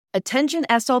Attention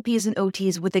SLPs and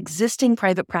OTs with existing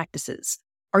private practices.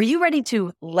 Are you ready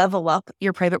to level up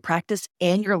your private practice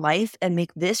and your life and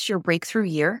make this your breakthrough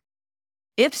year?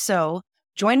 If so,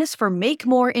 join us for Make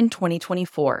More in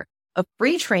 2024, a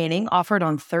free training offered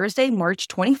on Thursday, March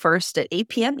 21st at 8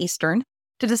 p.m. Eastern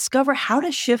to discover how to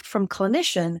shift from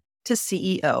clinician to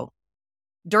CEO.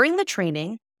 During the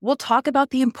training, we'll talk about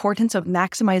the importance of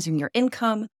maximizing your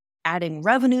income, adding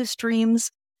revenue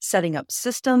streams, setting up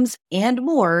systems, and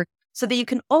more so that you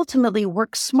can ultimately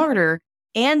work smarter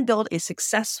and build a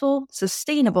successful,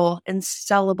 sustainable, and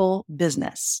sellable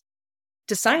business.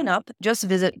 To sign up, just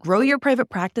visit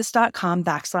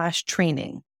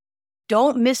growyourprivatepractice.com/training.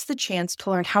 Don't miss the chance to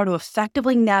learn how to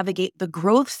effectively navigate the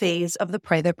growth phase of the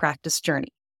private practice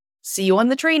journey. See you on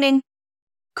the training.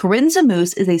 Corinne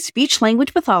Zamoose is a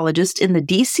speech-language pathologist in the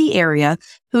DC area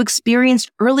who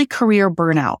experienced early career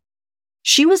burnout.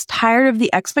 She was tired of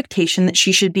the expectation that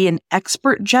she should be an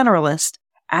expert generalist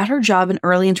at her job in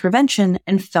early intervention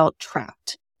and felt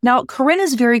trapped. Now, Corinne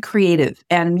is very creative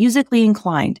and musically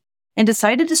inclined and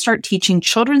decided to start teaching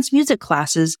children's music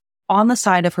classes on the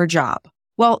side of her job.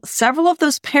 Well, several of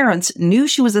those parents knew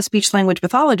she was a speech-language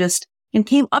pathologist and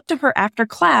came up to her after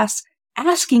class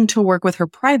asking to work with her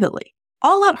privately.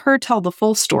 I'll let her tell the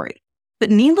full story.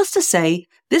 But needless to say,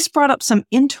 this brought up some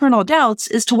internal doubts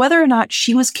as to whether or not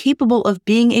she was capable of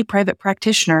being a private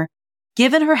practitioner,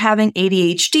 given her having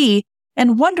ADHD,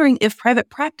 and wondering if private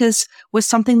practice was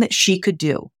something that she could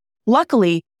do.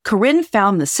 Luckily, Corinne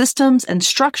found the systems and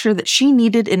structure that she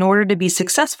needed in order to be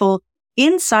successful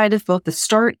inside of both the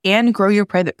Start and Grow Your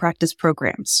Private Practice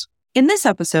programs. In this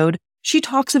episode, she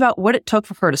talks about what it took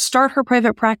for her to start her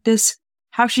private practice,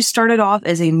 how she started off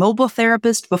as a mobile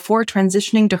therapist before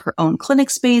transitioning to her own clinic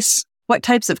space, what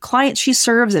types of clients she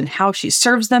serves and how she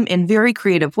serves them in very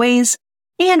creative ways,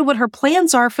 and what her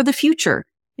plans are for the future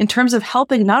in terms of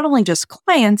helping not only just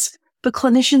clients, but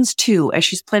clinicians too, as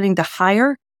she's planning to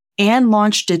hire and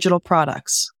launch digital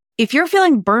products. If you're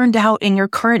feeling burned out in your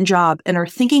current job and are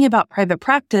thinking about private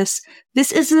practice,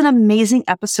 this is an amazing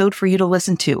episode for you to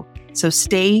listen to, so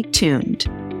stay tuned.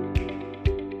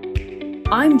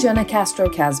 I'm Jenna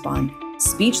Castro-Casbon,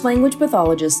 speech-language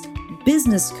pathologist,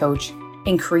 business coach,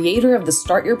 and creator of the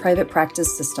Start Your Private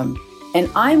Practice system.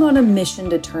 And I'm on a mission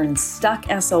to turn stuck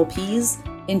SLPs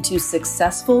into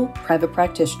successful private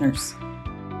practitioners.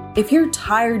 If you're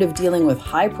tired of dealing with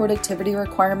high productivity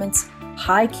requirements,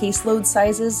 high caseload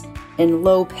sizes, and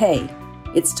low pay,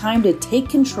 it's time to take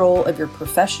control of your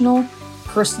professional,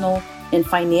 personal, and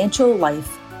financial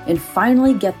life and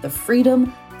finally get the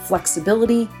freedom,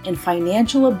 flexibility, and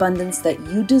financial abundance that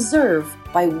you deserve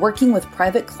by working with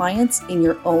private clients in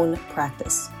your own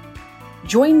practice.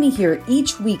 Join me here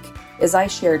each week as I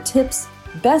share tips,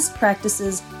 best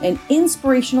practices, and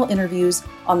inspirational interviews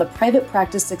on the Private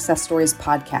Practice Success Stories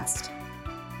podcast.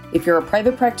 If you're a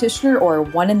private practitioner or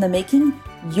one in the making,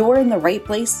 you're in the right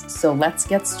place, so let's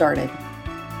get started.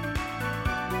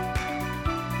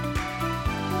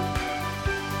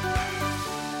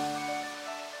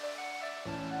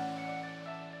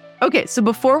 Okay, so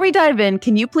before we dive in,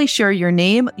 can you please share your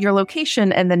name, your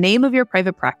location, and the name of your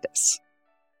private practice?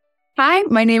 Hi,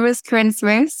 my name is Corinne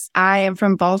Zamoose. I am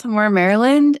from Baltimore,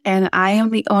 Maryland, and I am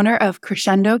the owner of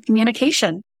Crescendo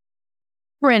Communication.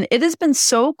 Corinne, it has been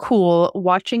so cool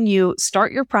watching you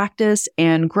start your practice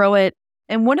and grow it.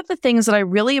 And one of the things that I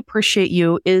really appreciate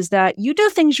you is that you do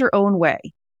things your own way,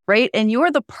 right? And you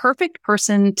are the perfect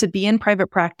person to be in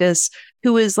private practice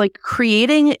who is like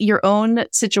creating your own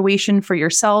situation for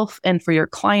yourself and for your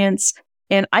clients.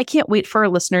 And I can't wait for our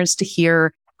listeners to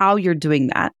hear how you're doing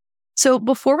that. So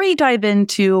before we dive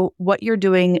into what you're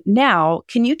doing now,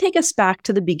 can you take us back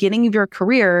to the beginning of your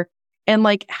career and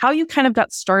like how you kind of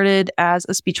got started as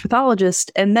a speech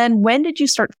pathologist? And then when did you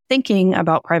start thinking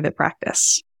about private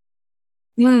practice?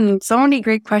 So many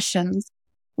great questions.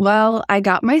 Well, I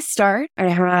got my start. I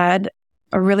had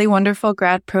a really wonderful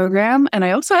grad program, and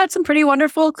I also had some pretty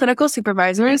wonderful clinical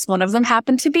supervisors. One of them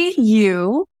happened to be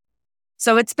you.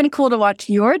 So it's been cool to watch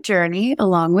your journey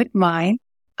along with mine.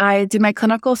 I did my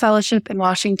clinical fellowship in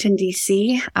Washington,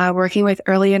 D.C., working with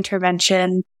early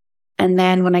intervention. And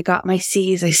then when I got my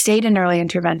C's, I stayed in early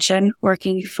intervention,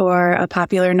 working for a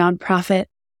popular nonprofit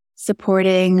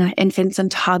supporting infants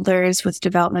and toddlers with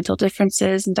developmental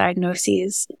differences and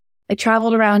diagnoses. I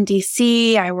traveled around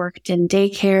DC. I worked in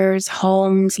daycares,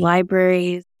 homes,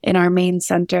 libraries, in our main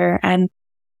center, and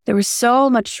there was so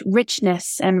much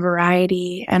richness and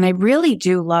variety. And I really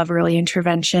do love early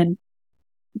intervention.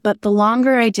 But the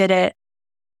longer I did it,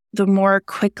 the more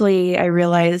quickly I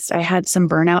realized I had some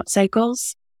burnout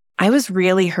cycles. I was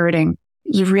really hurting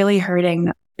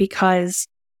because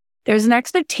there's an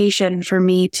expectation for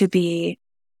me to be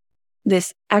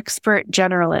this expert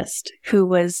generalist who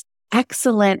was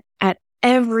excellent at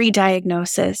every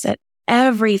diagnosis, at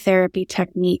every therapy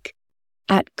technique,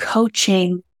 at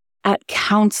coaching, at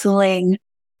counseling,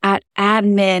 at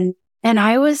admin. And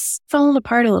I was falling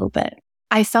apart a little bit.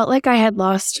 I felt like I had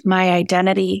lost my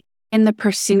identity in the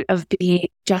pursuit of being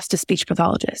just a speech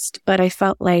pathologist, but I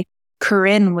felt like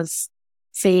Corinne was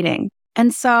fading.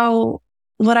 And so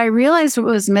what I realized what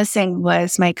was missing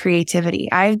was my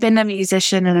creativity. I've been a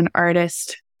musician and an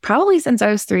artist probably since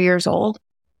I was 3 years old.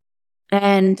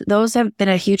 And those have been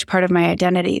a huge part of my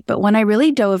identity. But when I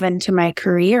really dove into my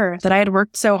career that I had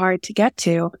worked so hard to get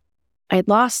to, I'd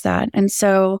lost that. And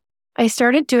so I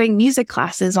started doing music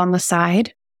classes on the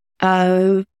side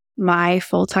of my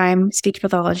full-time speech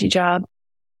pathology job,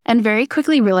 and very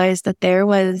quickly realized that there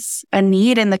was a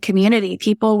need in the community.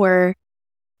 People were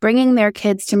bringing their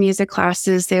kids to music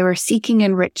classes. They were seeking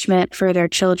enrichment for their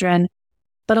children,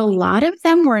 but a lot of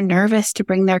them were nervous to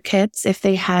bring their kids if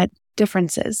they had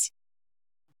differences.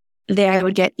 I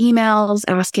would get emails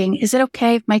asking, is it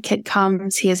okay if my kid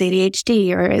comes? He has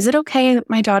ADHD. Or is it okay if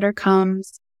my daughter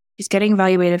comes? She's getting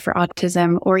evaluated for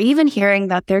autism. Or even hearing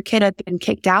that their kid had been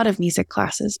kicked out of music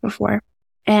classes before.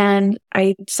 And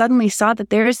I suddenly saw that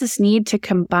there is this need to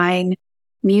combine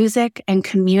music and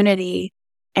community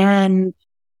and,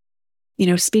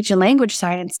 speech and language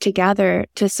science together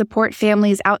to support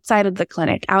families outside of the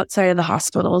clinic, outside of the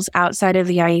hospitals, outside of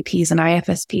the IEPs and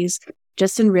IFSPs,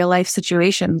 just in real life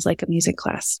situations like a music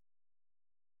class.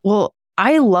 Well,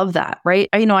 I love that, right?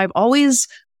 I've always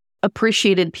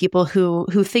appreciated people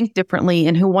who think differently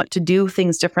and who want to do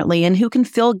things differently and who can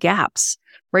fill gaps,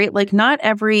 right? Like not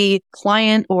every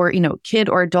client or, kid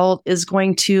or adult is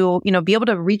going to, be able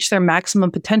to reach their maximum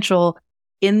potential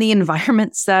in the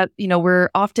environments that, we're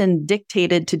often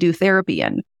dictated to do therapy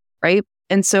in, right?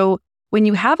 And so when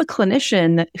you have a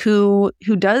clinician who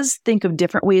does think of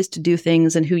different ways to do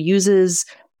things and who uses,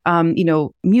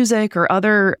 music or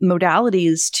other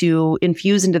modalities to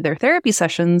infuse into their therapy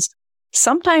sessions,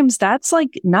 sometimes that's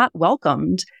like not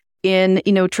welcomed in,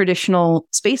 traditional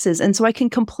spaces. And so I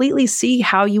can completely see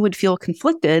how you would feel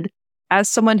conflicted as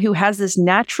someone who has this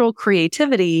natural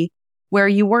creativity where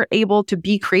you weren't able to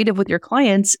be creative with your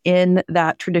clients in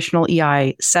that traditional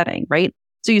EI setting, right?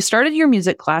 So you started your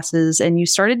music classes and you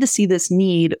started to see this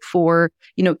need for,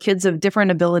 kids of different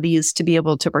abilities to be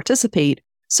able to participate.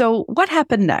 So what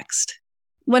happened next?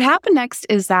 What happened next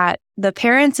is that the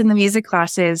parents in the music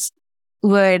classes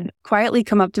would quietly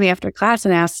come up to me after class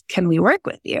and ask, can we work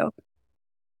with you?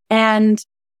 And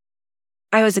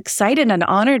I was excited and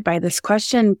honored by this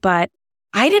question, but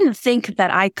I didn't think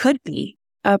that I could be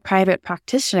a private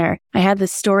practitioner. I had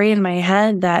this story in my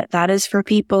head that is for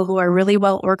people who are really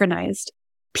well organized,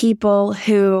 people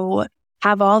who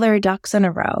have all their ducks in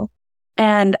a row.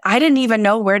 And I didn't even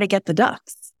know where to get the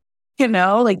ducks.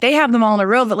 They have them all in a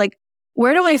row, but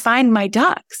where do I find my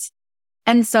ducks?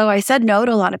 And so I said no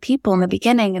to a lot of people in the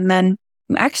beginning. And then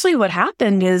actually what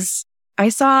happened is I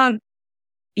saw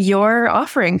your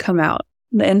offering come out,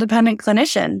 the independent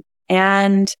clinician.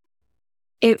 And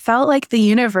it felt like the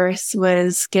universe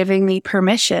was giving me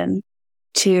permission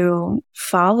to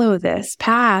follow this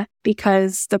path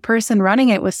because the person running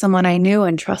it was someone I knew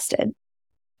and trusted.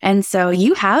 And so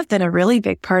you have been a really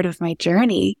big part of my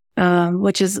journey,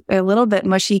 which is a little bit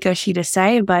mushy-gushy to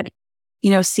say, but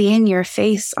seeing your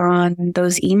face on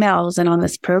those emails and on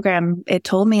this program, it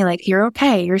told me you're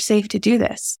okay. You're safe to do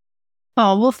this.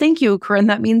 Oh, well, thank you, Corinne.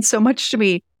 That means so much to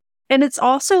me. And it's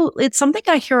something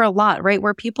I hear a lot, right?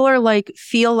 Where people are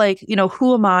feel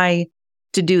who am I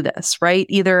to do this, right?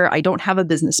 Either I don't have a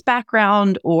business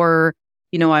background or,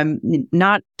 I'm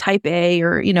not type A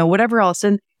or, whatever else.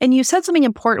 And you said something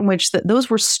important, which that those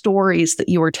were stories that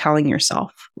you were telling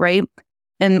yourself, right?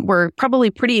 And were probably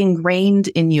pretty ingrained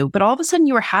in you. But all of a sudden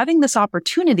you were having this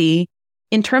opportunity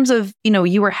in terms of,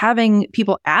 you were having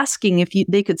people asking if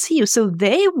they could see you. So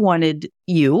they wanted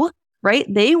you, right?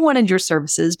 They wanted your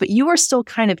services, but you were still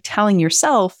kind of telling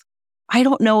yourself, I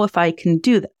don't know if I can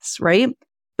do this, right?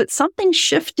 But something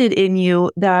shifted in you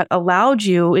that allowed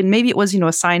you, and maybe it was,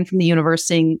 a sign from the universe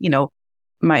saying,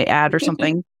 my ad or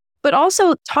something, but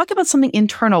also talk about something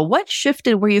internal. What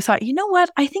shifted where you thought,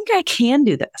 what? I think I can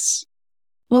do this.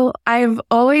 Well, I've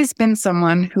always been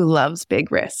someone who loves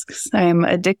big risks. I'm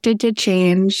addicted to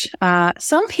change.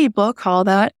 Some people call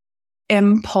that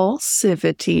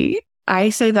impulsivity. I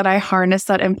say that I harness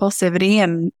that impulsivity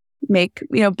and make,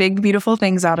 big, beautiful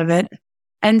things out of it.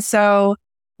 And so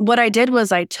what I did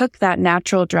was I took that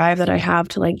natural drive that I have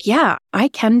to yeah, I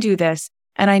can do this.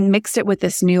 And I mixed it with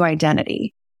this new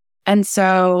identity. And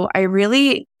so I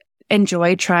really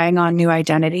enjoy trying on new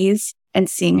identities and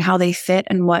seeing how they fit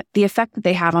and what the effect that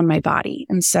they have on my body.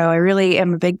 And so I really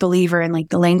am a big believer in like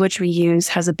the language we use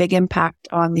has a big impact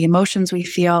on the emotions we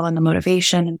feel and the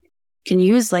motivation, and can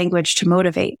use language to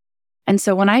motivate. And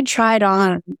so when I tried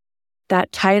on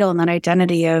that title and that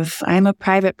identity of I'm a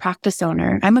private practice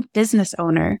owner, I'm a business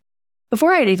owner,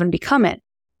 before I'd even become it,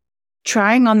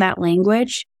 trying on that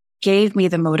language gave me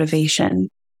the motivation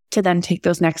to then take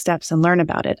those next steps and learn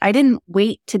about it. I didn't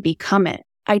wait to become it.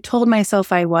 I told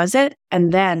myself I was it,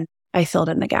 and then I filled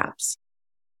in the gaps.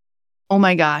 Oh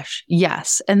my gosh,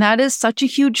 yes. And that is such a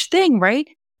huge thing, right?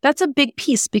 That's a big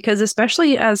piece because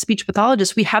especially as speech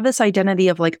pathologists, we have this identity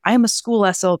of like, I'm a school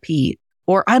SLP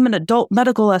or I'm an adult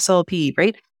medical SLP,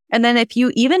 right? And then if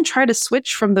you even try to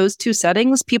switch from those two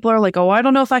settings, people are like, oh, I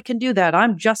don't know if I can do that.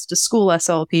 I'm just a school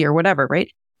SLP or whatever,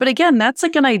 right? But again, that's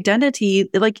like an identity,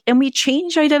 like, and we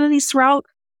change identities throughout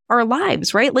our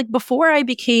lives, right? Like before I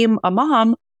became a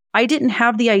mom, I didn't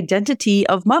have the identity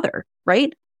of mother,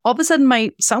 right? All of a sudden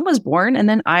my son was born and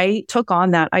then I took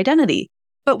on that identity.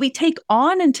 But we take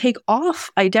on and take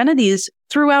off identities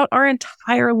throughout our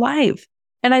entire life.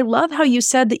 And I love how you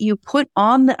said that you put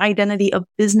on the identity of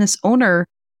business owner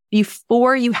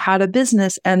before you had a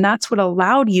business. And that's what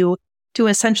allowed you to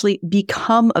essentially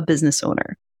become a business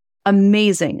owner.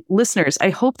 Amazing. Listeners, I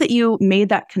hope that you made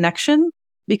that connection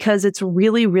because it's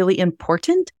really, really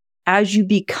important as you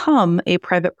become a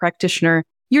private practitioner.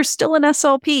 You're still an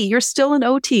SLP, you're still an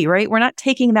OT, right? We're not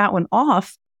taking that one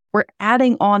off. We're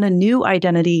adding on a new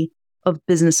identity of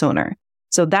business owner.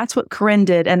 So that's what Corinne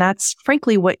did. And that's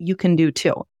frankly what you can do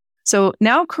too. So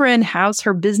now Corinne has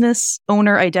her business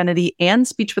owner identity and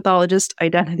speech pathologist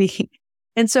identity.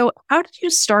 And so how did you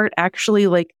start actually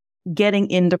like getting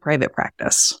into private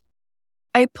practice?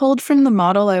 I pulled from the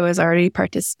model I was already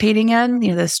participating in,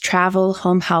 this travel,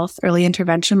 home health, early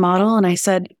intervention model. And I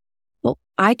said, well,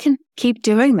 I can keep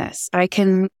doing this. I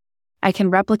can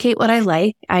replicate what I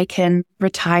like. I can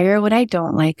retire what I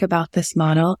don't like about this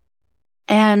model.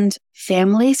 And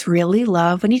families really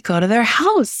love when you go to their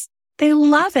house. They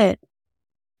love it.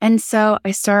 And so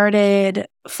I started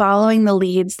following the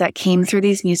leads that came through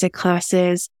these music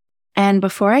classes. And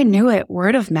before I knew it,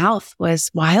 word of mouth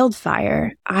was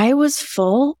wildfire. I was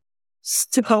full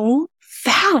so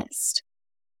fast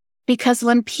because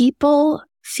when people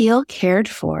feel cared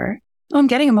for, oh, I'm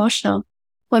getting emotional.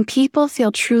 When people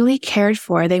feel truly cared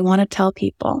for, they want to tell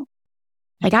people.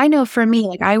 Like I know for me,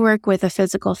 like I work with a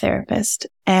physical therapist.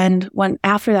 And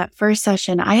after that first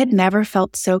session, I had never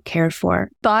felt so cared for,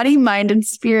 body, mind, and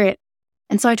spirit.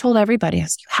 And so I told everybody, you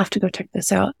have to go check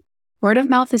this out. Word of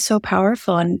mouth is so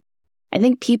powerful. And I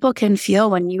think people can feel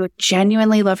when you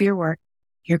genuinely love your work,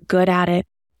 you're good at it,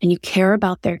 and you care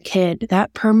about their kid,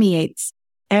 that permeates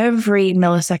every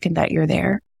millisecond that you're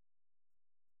there.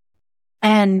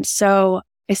 And so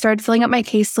I started filling up my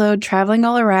caseload, traveling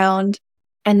all around.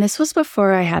 And this was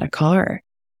before I had a car.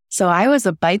 So I was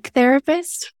a bike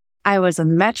therapist. I was a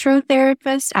metro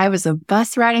therapist. I was a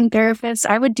bus riding therapist.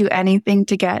 I would do anything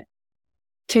to get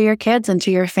to your kids and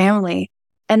to your family.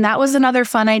 And that was another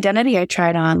fun identity I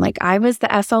tried on. Like I was the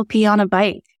SLP on a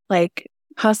bike, like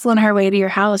hustling her way to your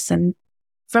house. And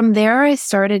from there, I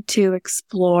started to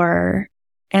explore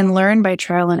and learn by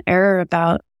trial and error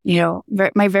about,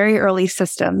 my very early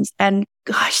systems. And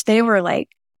gosh, they were like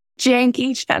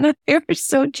janky, Jenna. They were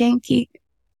so janky.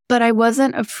 But I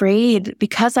wasn't afraid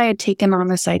because I had taken on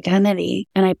this identity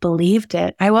and I believed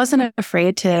it. I wasn't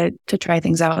afraid to try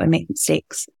things out and make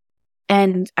mistakes.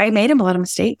 And I made a lot of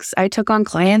mistakes. I took on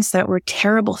clients that were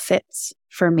terrible fits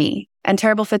for me and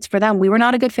terrible fits for them. We were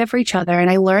not a good fit for each other.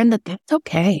 And I learned that that's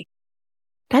okay.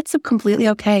 That's completely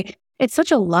okay. It's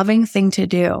such a loving thing to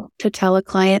do, to tell a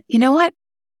client, you know what?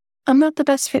 I'm not the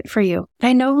best fit for you.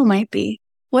 I know who might be.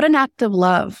 What an act of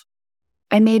love.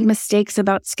 I made mistakes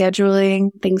about scheduling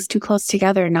things too close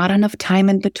together, not enough time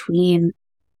in between,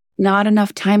 not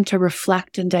enough time to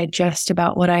reflect and digest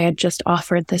about what I had just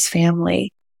offered this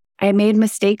family. I made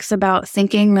mistakes about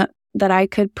thinking that I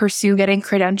could pursue getting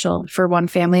credentialed for one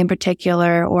family in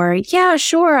particular, or yeah,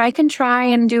 sure, I can try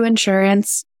and do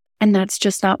insurance. And that's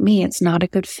just not me. It's not a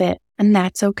good fit. And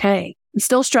that's okay. I'm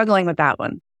still struggling with that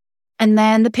one. And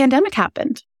then the pandemic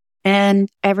happened and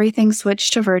everything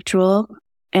switched to virtual.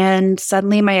 And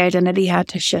suddenly my identity had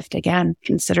to shift again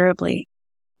considerably.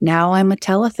 Now I'm a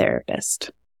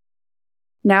teletherapist.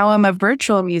 Now I'm a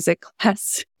virtual music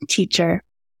class teacher.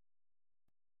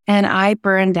 And I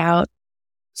burned out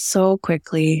so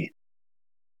quickly.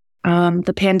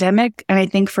 The pandemic, and I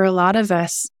think for a lot of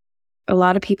us, a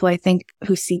lot of people I think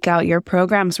who seek out your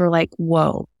programs were like,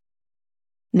 whoa,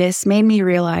 this made me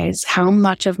realize how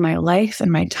much of my life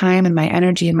and my time and my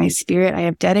energy and my spirit I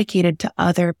have dedicated to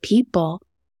other people,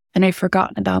 and I've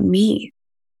forgotten about me.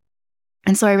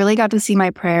 And so I really got to see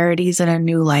my priorities in a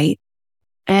new light.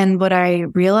 And what I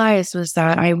realized was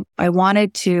that I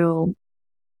wanted to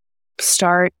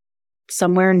start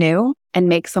somewhere new and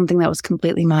make something that was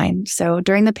completely mine. So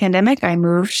during the pandemic, I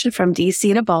moved from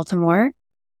DC to Baltimore,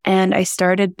 and I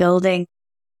started building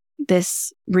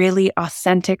this really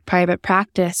authentic private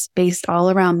practice based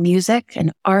all around music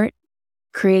and art,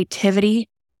 creativity.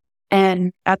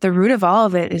 And at the root of all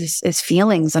of it is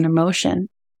feelings and emotion.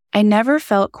 I never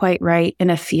felt quite right in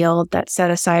a field that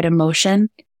set aside emotion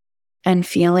and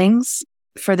feelings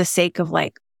for the sake of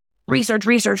like research.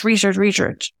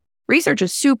 Research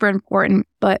is super important,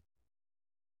 but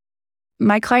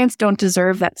my clients don't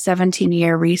deserve that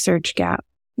 17-year research gap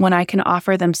when I can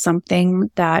offer them something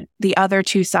that the other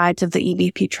two sides of the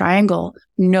EVP triangle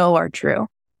know are true.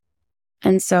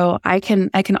 And so I can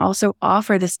also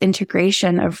offer this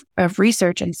integration of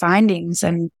research and findings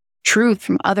and truth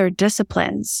from other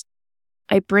disciplines.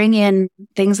 I bring in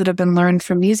things that have been learned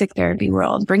from music therapy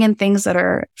world, bring in things that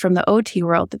are from the OT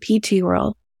world, the PT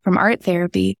world, from art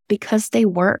therapy, because they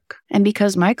work and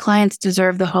because my clients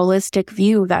deserve the holistic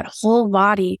view, that whole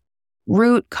body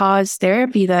root cause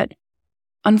therapy that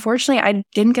unfortunately I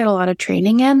didn't get a lot of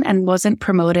training in and wasn't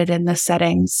promoted in the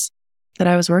settings that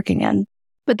I was working in.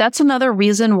 But that's another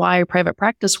reason why private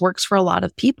practice works for a lot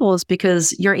of people, is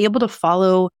because you're able to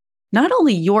follow not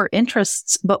only your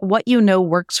interests, but what you know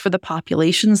works for the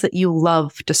populations that you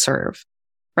love to serve,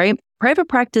 right? Private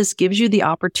practice gives you the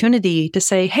opportunity to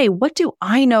say, hey, what do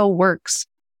I know works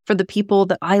for the people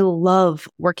that I love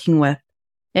working with?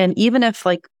 And even if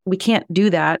like we can't do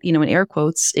that, in air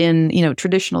quotes, in,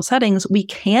 traditional settings, we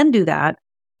can do that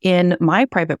in my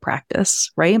private practice,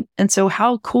 right? And so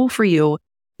how cool for you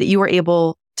that you were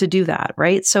able to do that,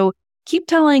 right? So keep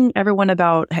telling everyone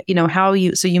about, how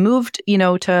you moved,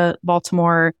 to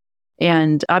Baltimore,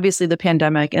 and obviously the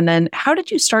pandemic. And then how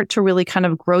did you start to really kind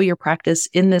of grow your practice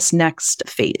in this next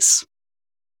phase?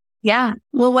 Yeah.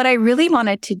 Well, what I really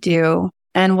wanted to do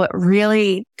and what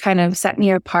really kind of set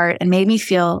me apart and made me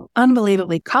feel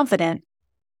unbelievably confident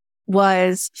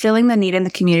was filling the need in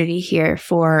the community here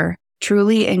for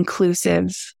truly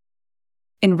inclusive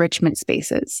enrichment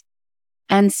spaces.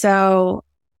 And so,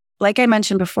 like I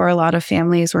mentioned before, a lot of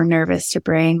families were nervous to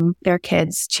bring their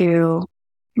kids to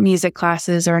music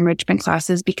classes or enrichment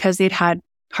classes because they'd had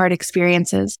hard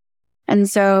experiences. And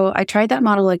so I tried that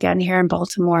model again here in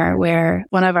Baltimore, where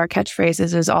one of our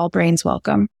catchphrases is all brains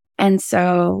welcome. And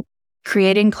so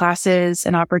creating classes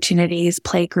and opportunities,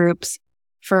 play groups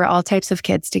for all types of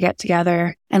kids to get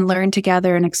together and learn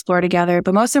together and explore together,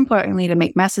 but most importantly, to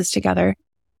make messes together.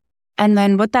 And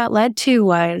then what that led to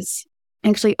was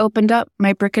actually opened up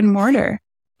my brick and mortar.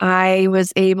 I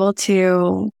was able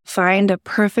to find a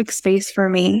perfect space for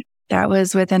me that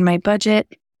was within my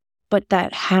budget, but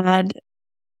that had,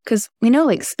 because we know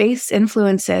like space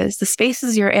influences, the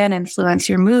spaces you're in influence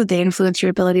your mood, they influence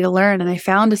your ability to learn. And I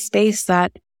found a space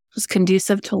that was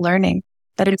conducive to learning,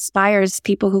 that inspires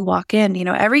people who walk in.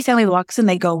 Every family that walks in,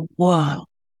 they go, whoa,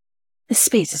 this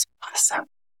space is awesome.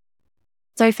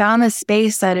 So I found this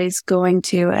space that is going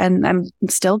to, and I'm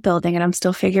still building it, I'm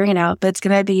still figuring it out, but it's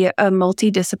going to be a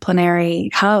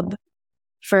multidisciplinary hub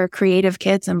for creative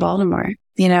kids in Baltimore.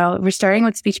 We're starting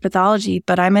with speech pathology,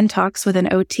 but I'm in talks with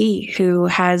an OT who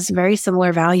has very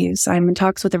similar values. I'm in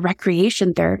talks with a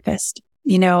recreation therapist.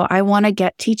 I want to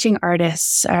get teaching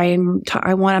artists. I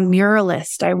want a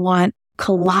muralist. I want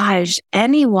collage.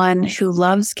 Anyone who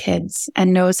loves kids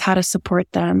and knows how to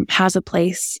support them has a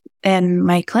place in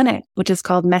my clinic, which is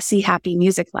called Messy Happy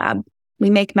Music Lab.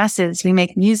 We make messes. We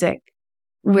make music.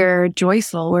 We're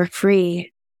joyful. We're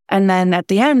free. And then at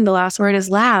the end, the last word is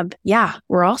lab. Yeah,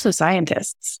 we're also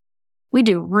scientists. We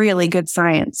do really good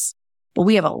science, but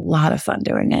we have a lot of fun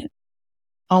doing it.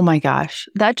 Oh my gosh,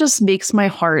 that just makes my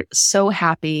heart so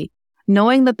happy,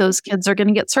 knowing that those kids are going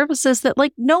to get services that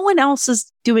like no one else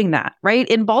is doing that, right?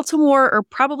 In Baltimore or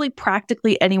probably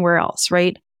practically anywhere else,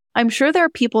 right? I'm sure there are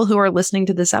people who are listening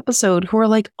to this episode who are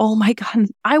like, oh my God,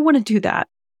 I want to do that,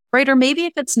 right? Or maybe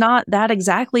if it's not that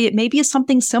exactly, it maybe is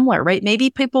something similar, right? Maybe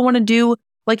people want to do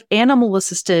like animal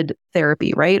assisted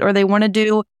therapy, right? Or they want to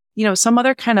do, some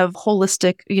other kind of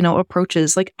holistic,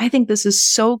 approaches. Like, I think this is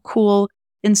so cool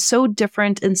and so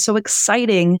different and so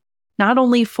exciting, not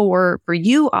only for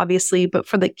you, obviously, but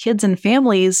for the kids and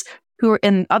families who are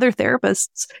and other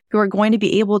therapists who are going to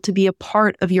be able to be a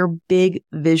part of your big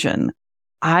vision.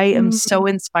 I am so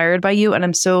inspired by you, and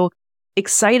I'm so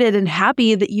excited and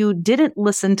happy that you didn't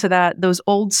listen to those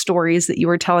old stories that you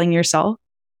were telling yourself,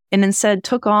 and instead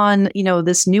took on,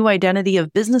 this new identity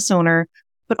of business owner,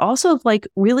 but also of like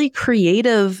really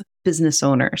creative business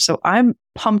owner. So I'm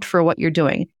pumped for what you're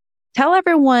doing. Tell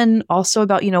everyone also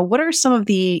about, what are some of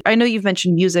I know you've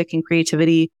mentioned music and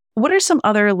creativity. What are some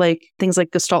other like things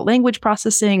like Gestalt language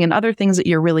processing and other things that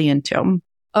you're really into?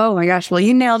 Oh my gosh. Well,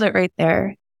 you nailed it right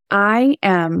there. I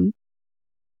am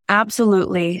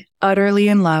absolutely, utterly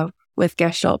in love with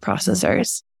Gestalt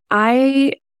processors.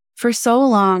 For so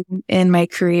long in my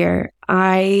career,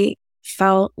 I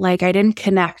felt like I didn't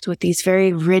connect with these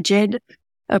very rigid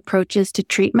approaches to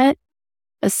treatment,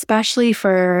 especially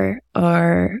for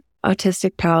our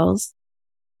autistic pals.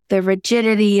 The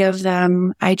rigidity of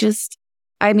them,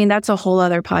 that's a whole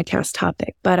other podcast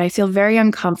topic, but I feel very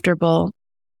uncomfortable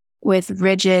with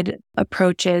rigid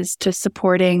approaches to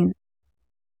supporting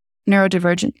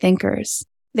neurodivergent thinkers.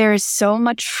 There is so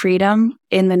much freedom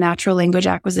in the natural language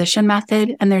acquisition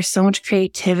method, and there's so much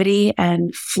creativity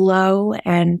and flow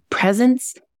and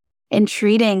presence in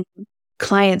treating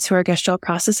clients who are Gestalt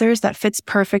processors that fits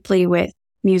perfectly with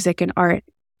music and art.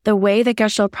 The way that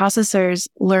Gestalt processors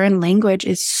learn language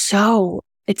is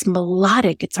it's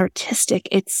melodic, it's artistic,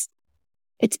 it's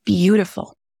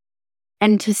beautiful.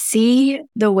 And to see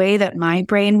the way that my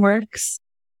brain works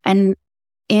and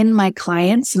in my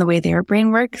clients and the way their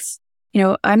brain works,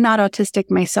 I'm not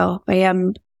autistic myself. I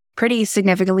am pretty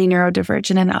significantly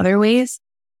neurodivergent in other ways.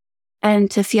 And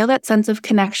to feel that sense of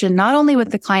connection, not only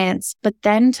with the clients, but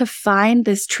then to find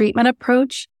this treatment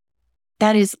approach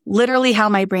that is literally how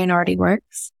my brain already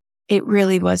works, it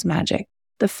really was magic.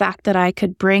 The fact that I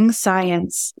could bring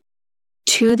science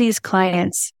to these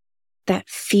clients that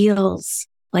feels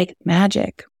like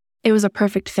magic. It was a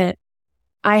perfect fit.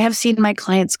 I have seen my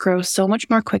clients grow so much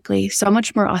more quickly, so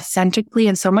much more authentically,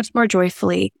 and so much more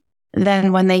joyfully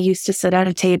than when they used to sit at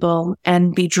a table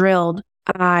and be drilled,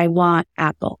 I want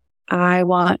apple, I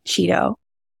want Cheeto.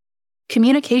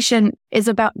 Communication is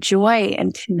about joy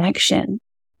and connection.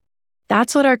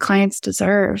 That's what our clients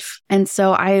deserve. And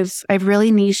so I've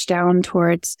really niched down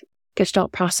towards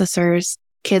Gestalt processors,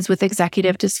 kids with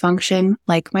executive dysfunction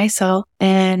like myself,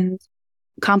 and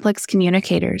complex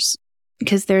communicators.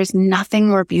 Because there's nothing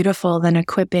more beautiful than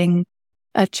equipping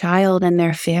a child and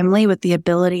their family with the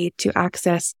ability to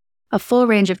access a full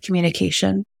range of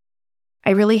communication.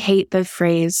 I really hate the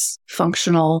phrase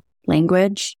functional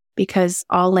language because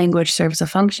all language serves a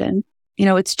function.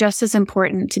 It's just as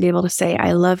important to be able to say,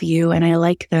 I love you and I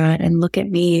like that and look at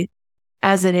me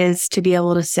as it is to be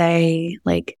able to say,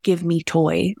 like, give me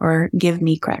toy or give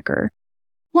me cracker.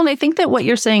 Well, and I think that what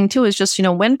you're saying too is just,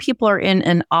 when people are in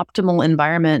an optimal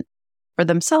environment for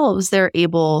themselves, they're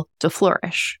able to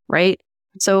flourish, right?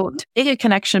 So to make a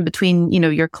connection between,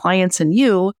 your clients and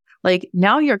you, like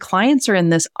now your clients are in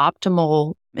this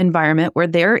optimal environment where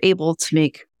they're able to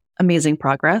make amazing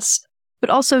progress, but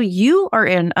also you are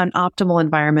in an optimal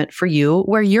environment for you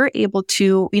where you're able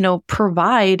to,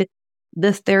 provide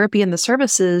the therapy and the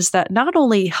services that not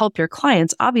only help your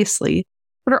clients, obviously,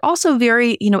 but are also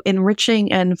very,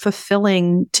 enriching and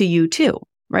fulfilling to you too,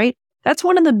 right? That's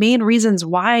one of the main reasons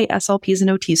why SLPs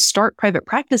and OTs start private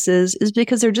practices is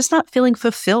because they're just not feeling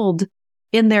fulfilled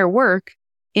in their work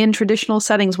in traditional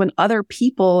settings when other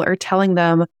people are telling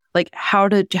them like how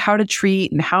to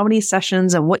treat and how many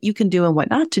sessions and what you can do and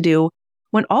what not to do.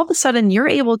 When all of a sudden you're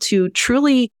able to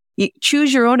truly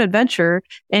choose your own adventure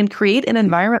and create an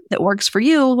environment that works for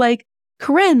you, like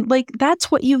Corinne, like that's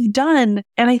what you've done.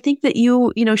 And I think that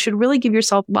you should really give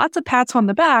yourself lots of pats on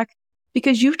the back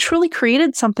because you've truly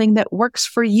created something that works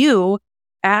for you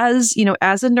as,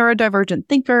 as a neurodivergent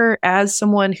thinker, as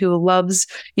someone who loves,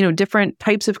 different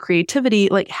types of creativity.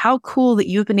 Like how cool that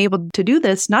you've been able to do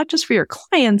this, not just for your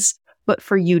clients, but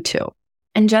for you too.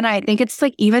 And Jenna, I think it's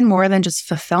like even more than just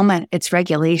fulfillment, it's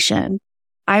regulation.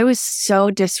 I was so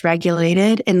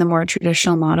dysregulated in the more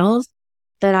traditional models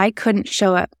that I couldn't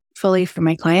show up fully for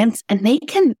my clients. And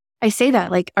I say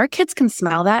that like our kids can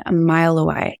smell that a mile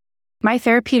away. My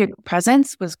therapeutic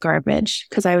presence was garbage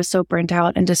because I was so burnt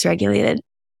out and dysregulated.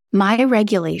 My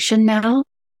regulation now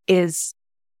is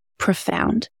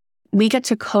profound. We get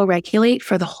to co-regulate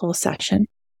for the whole session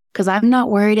because I'm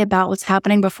not worried about what's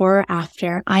happening before or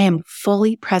after. I am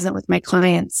fully present with my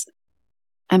clients.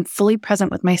 I'm fully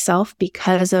present with myself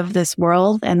because of this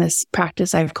world and this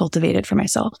practice I've cultivated for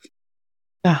myself.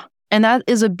 Yeah. And that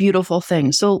is a beautiful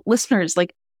thing. So listeners,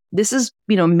 like this is,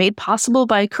 made possible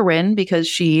by Corinne because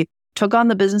she took on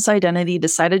the business identity,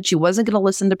 decided she wasn't going to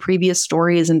listen to previous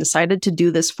stories and decided to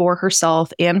do this for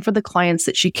herself and for the clients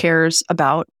that she cares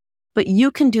about. But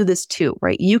you can do this too,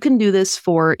 right? You can do this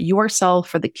for yourself,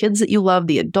 for the kids that you love,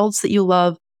 the adults that you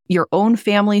love. your own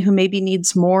family who maybe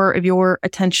needs more of your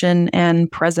attention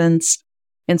and presence.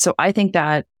 And so I think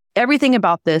that everything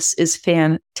about this is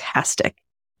fantastic.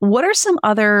 What are some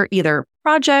other either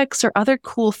projects or other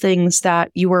cool things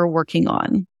that you are working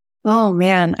on? Oh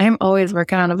man, I'm always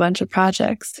working on a bunch of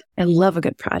projects. I love a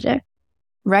good project.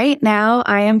 Right now,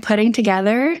 I am putting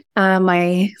together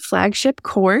my flagship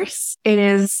course.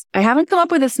 I haven't come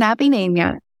up with a snappy name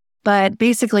yet, but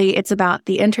basically it's about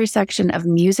the intersection of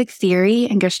music theory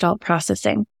and Gestalt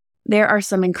processing. There are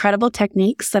some incredible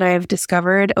techniques that I've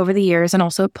discovered over the years and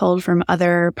also pulled from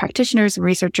other practitioners and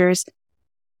researchers.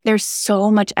 There's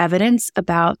so much evidence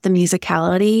about the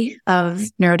musicality of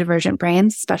neurodivergent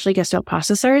brains, especially Gestalt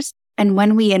processors. And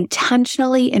when we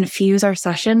intentionally infuse our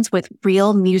sessions with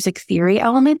real music theory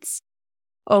elements,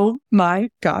 oh my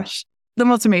gosh, the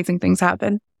most amazing things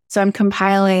happen. So I'm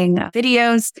compiling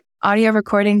videos, audio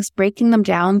recordings, breaking them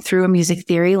down through a music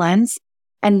theory lens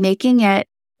and making it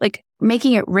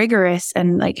rigorous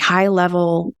and like high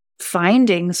level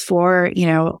findings for,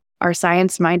 our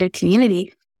science-minded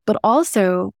community, but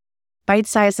also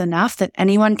bite-sized enough that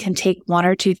anyone can take one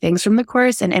or two things from the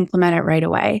course and implement it right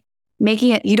away.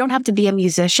 Making it, you don't have to be a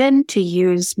musician to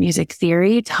use music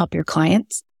theory to help your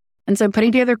clients. And so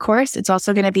putting together a course, it's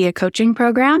also going to be a coaching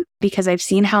program because I've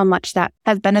seen how much that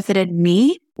has benefited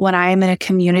me when I'm in a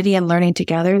community and learning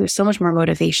together. There's so much more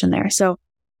motivation there. So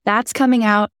that's coming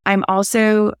out. I'm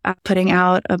also putting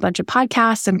out a bunch of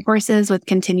podcasts and courses with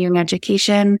continuing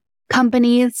education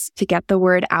companies to get the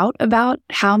word out about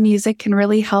how music can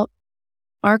really help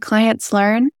our clients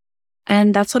learn.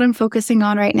 And that's what I'm focusing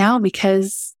on right now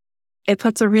because it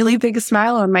puts a really big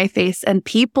smile on my face and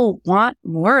people want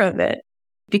more of it.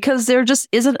 Because there just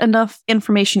isn't enough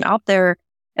information out there.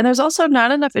 And there's also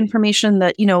not enough information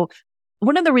that,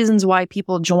 one of the reasons why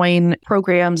people join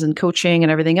programs and coaching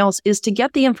and everything else is to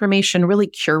get the information really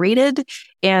curated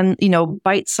and,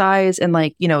 bite size and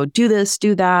do this,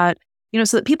 do that,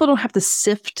 so that people don't have to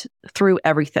sift through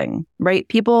everything, right?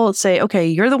 People say, okay,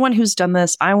 you're the one who's done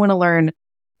this. I want to learn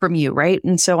from you, right?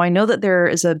 And so I know that there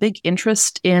is a big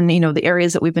interest in, the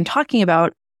areas that we've been talking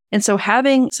about. And so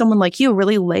having someone like you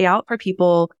really lay out for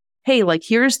people, hey,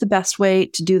 here's the best way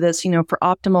to do this, for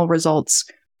optimal results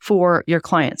for your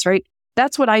clients, right?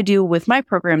 That's what I do with my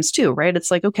programs too, right? It's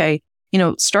like, okay,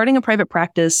 starting a private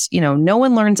practice, no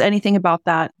one learns anything about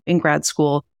that in grad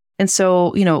school. And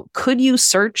so, could you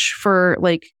search for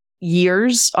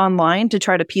years online to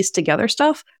try to piece together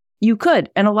stuff? You could.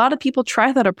 And a lot of people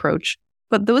try that approach,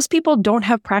 but those people don't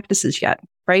have practices yet,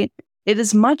 right? It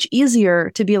is much easier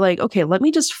to be like, okay, let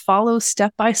me just follow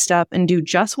step by step and do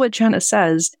just what Jenna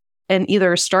says and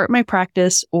either start my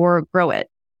practice or grow it.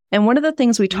 And one of the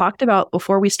things we talked about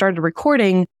before we started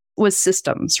recording was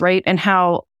systems, right? And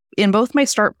how in both my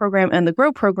START program and the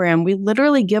GROW program, we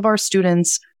literally give our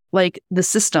students the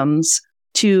systems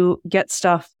to get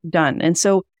stuff done. And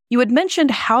so you had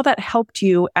mentioned how that helped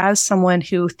you as someone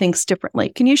who thinks differently.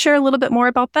 Can you share a little bit more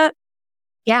about that?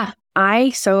 Yeah, I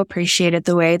so appreciated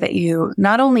the way that you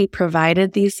not only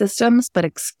provided these systems, but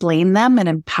explained them and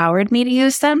empowered me to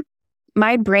use them.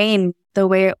 My brain, the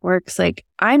way it works,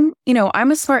 I'm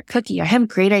a smart cookie. I have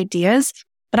great ideas,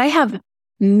 but I have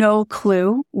no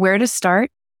clue where to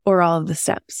start or all of the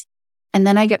steps. And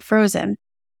then I get frozen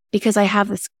because I have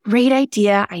this great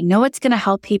idea. I know it's going to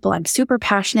help people. I'm super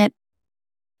passionate,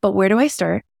 but where do I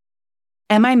start?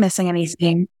 Am I missing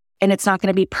anything? And it's not going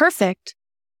to be perfect.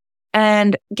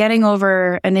 And getting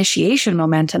over initiation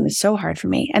momentum is so hard for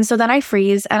me. And so then I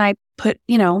freeze and I put,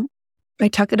 I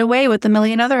tuck it away with a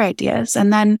million other ideas.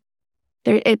 And then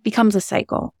it becomes a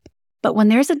cycle. But when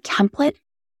there's a template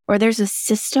or there's a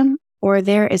system or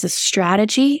there is a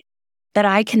strategy that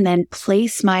I can then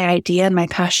place my idea and my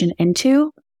passion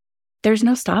into, there's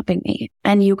no stopping me.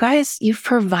 And you guys, you've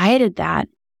provided that.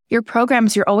 Your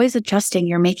programs, you're always adjusting.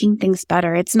 You're making things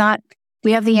better. It's not,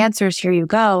 we have the answers, here you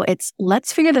go. It's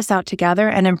let's figure this out together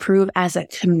and improve as a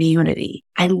community.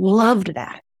 I loved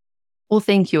that. Well,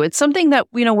 thank you. It's something that,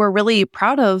 we're really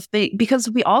proud of because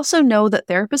we also know that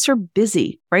therapists are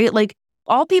busy, right?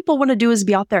 All people want to do is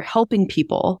be out there helping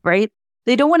people, right?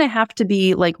 They don't want to have to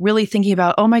be really thinking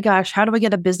about, oh my gosh, how do I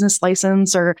get a business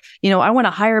license? Or, I want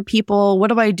to hire people. What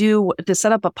do I do to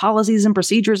set up a policies and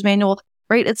procedures manual,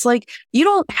 right? It's you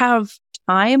don't have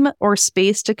time or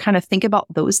space to kind of think about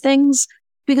those things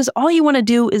because all you want to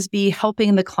do is be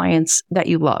helping the clients that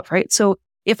you love, right? So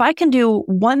if I can do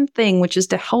one thing, which is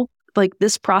to help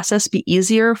this process be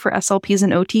easier for SLPs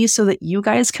and OTs so that you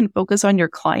guys can focus on your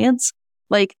clients,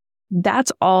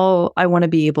 that's all I want to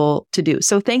be able to do.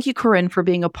 So thank you, Corinne, for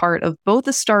being a part of both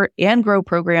the START and GROW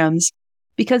programs,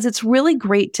 because it's really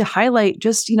great to highlight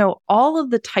just, all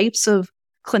of the types of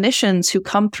clinicians who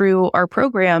come through our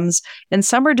programs, and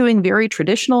some are doing very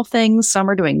traditional things, some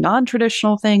are doing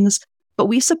non-traditional things, but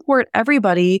we support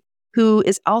everybody who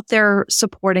is out there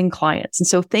supporting clients. And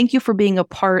so thank you for being a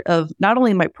part of not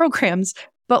only my programs,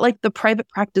 but like the private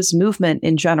practice movement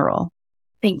in general.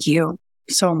 Thank you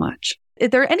so much.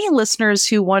 If there are any listeners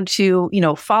who want to,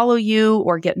 follow you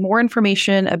or get more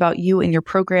information about you and your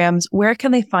programs, where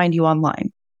can they find you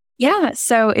online? Yeah.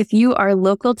 So if you are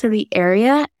local to the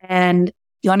area and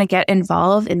you want to get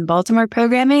involved in Baltimore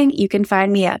programming, you can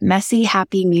find me at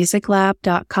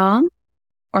messyhappymusiclab.com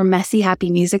or Messy Happy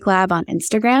Music Lab on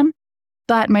Instagram.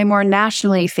 But my more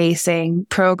nationally facing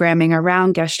programming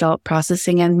around Gestalt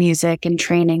processing and music and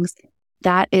trainings,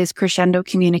 that is Crescendo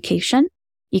Communication.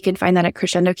 You can find that at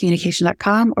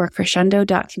crescendocommunication.com or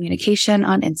crescendo.communication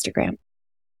on Instagram.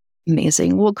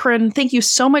 Amazing. Well, Corinne, thank you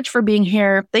so much for being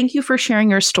here. Thank you for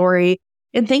sharing your story.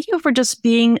 And thank you for just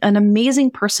being an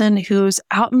amazing person who's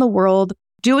out in the world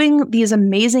doing these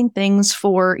amazing things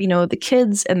for, the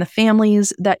kids and the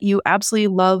families that you absolutely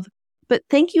love. But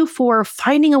thank you for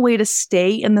finding a way to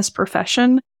stay in this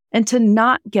profession and to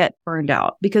not get burned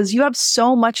out, because you have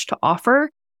so much to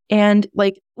offer. And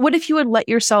what if you would let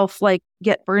yourself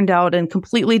get burned out and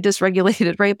completely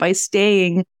dysregulated, right? By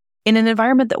staying in an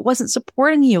environment that wasn't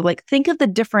supporting you. Think of the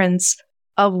difference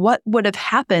of what would have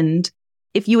happened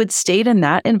if you had stayed in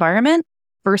that environment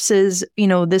versus,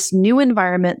 this new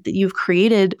environment that you've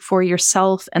created for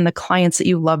yourself and the clients that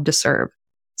you love to serve.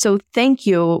 So thank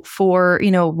you for,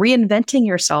 reinventing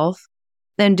yourself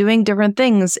and doing different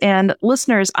things. And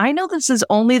listeners, I know this is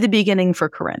only the beginning for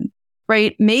Corinne,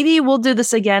 right? Maybe we'll do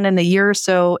this again in a year or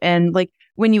so. And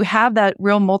when you have that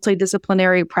real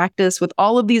multidisciplinary practice with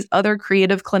all of these other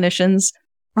creative clinicians,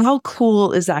 how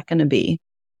cool is that going to be?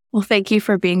 Well, thank you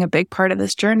for being a big part of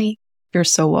this journey. You're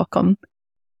so welcome.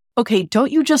 Okay,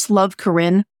 don't you just love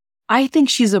Corinne? I think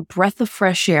she's a breath of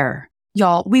fresh air.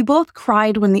 Y'all, we both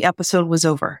cried when the episode was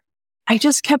over. I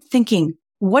just kept thinking,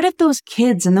 what if those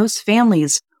kids and those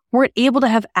families weren't able to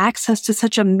have access to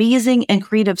such amazing and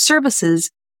creative services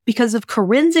because of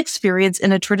Corinne's experience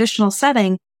in a traditional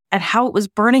setting and how it was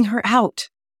burning her out?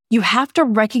 You have to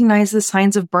recognize the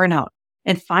signs of burnout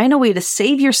and find a way to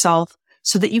save yourself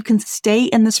so that you can stay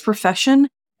in this profession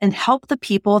and help the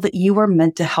people that you are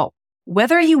meant to help.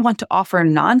 Whether you want to offer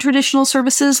non-traditional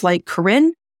services like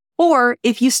Corinne, or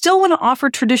if you still want to offer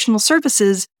traditional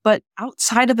services, but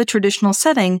outside of a traditional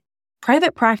setting,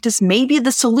 private practice may be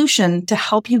the solution to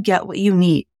help you get what you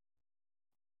need.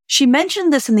 She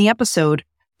mentioned this in the episode,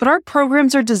 but our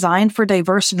programs are designed for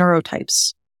diverse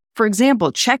neurotypes. For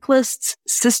example, checklists,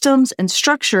 systems, and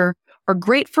structure are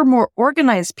great for more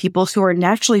organized people who are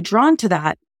naturally drawn to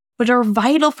that, but are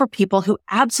vital for people who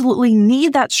absolutely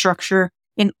need that structure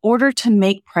in order to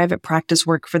make private practice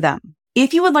work for them.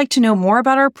 If you would like to know more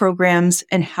about our programs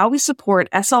and how we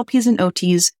support SLPs and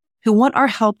OTs who want our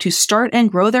help to start and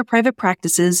grow their private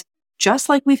practices, just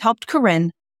like we've helped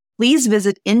Corinne, please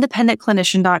visit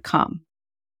independentclinician.com.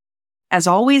 As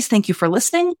always, thank you for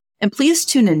listening, and please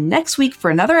tune in next week for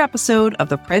another episode of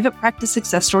the Private Practice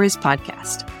Success Stories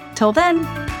podcast. Till then.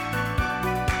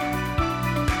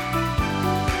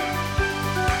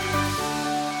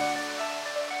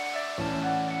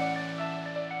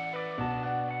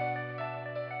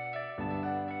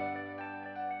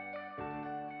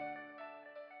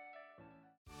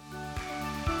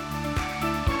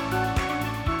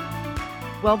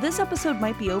 Well, this episode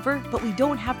might be over, but we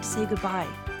don't have to say goodbye.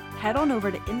 Head on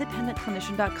over to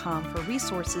independentclinician.com for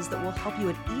resources that will help you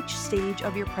at each stage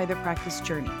of your private practice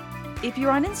journey. If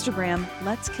you're on Instagram,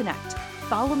 let's connect.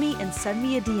 Follow me and send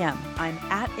me a DM. I'm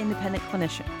at Independent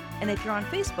Clinician. And if you're on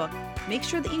Facebook, make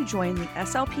sure that you join the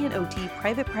SLP and OT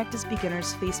Private Practice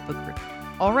Beginners Facebook group.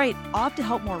 All right, off to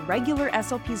help more regular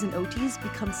SLPs and OTs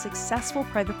become successful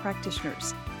private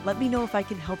practitioners. Let me know if I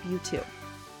can help you too.